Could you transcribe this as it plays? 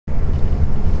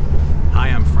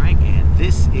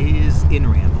This is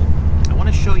INRAMBLE. I want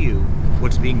to show you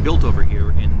what's being built over here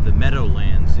in the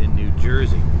Meadowlands in New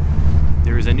Jersey.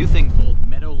 There is a new thing called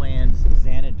Meadowlands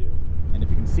Xanadu, and if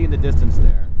you can see in the distance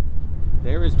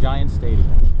there is Giant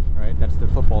Stadium, right? That's the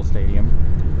football stadium.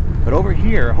 But over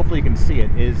here, hopefully you can see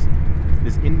it, is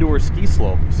this indoor ski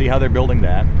slope. See how they're building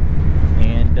that?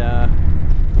 And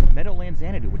Meadowlands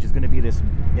Xanadu, which is going to be this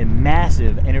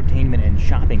massive entertainment and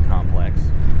shopping complex.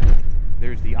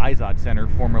 There's the IZOD Center,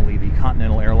 formerly the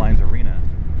Continental Airlines Arena.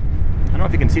 I don't know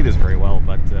if you can see this very well,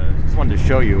 but just wanted to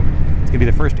show you. It's going to be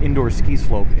the first indoor ski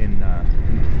slope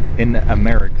in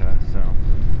America. So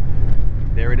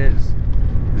there it is,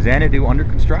 Xanadu under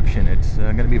construction. It's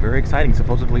going to be very exciting.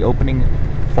 Supposedly opening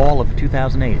fall of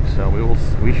 2008. So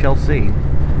we shall see. Can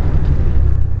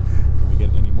we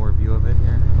get any more view of it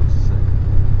here? Let's see.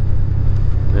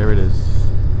 There it is,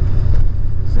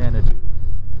 Xanadu.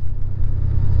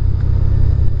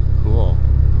 Cool.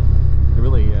 They're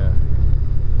really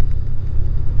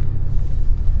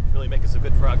making some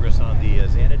good progress on the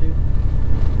Xanadu.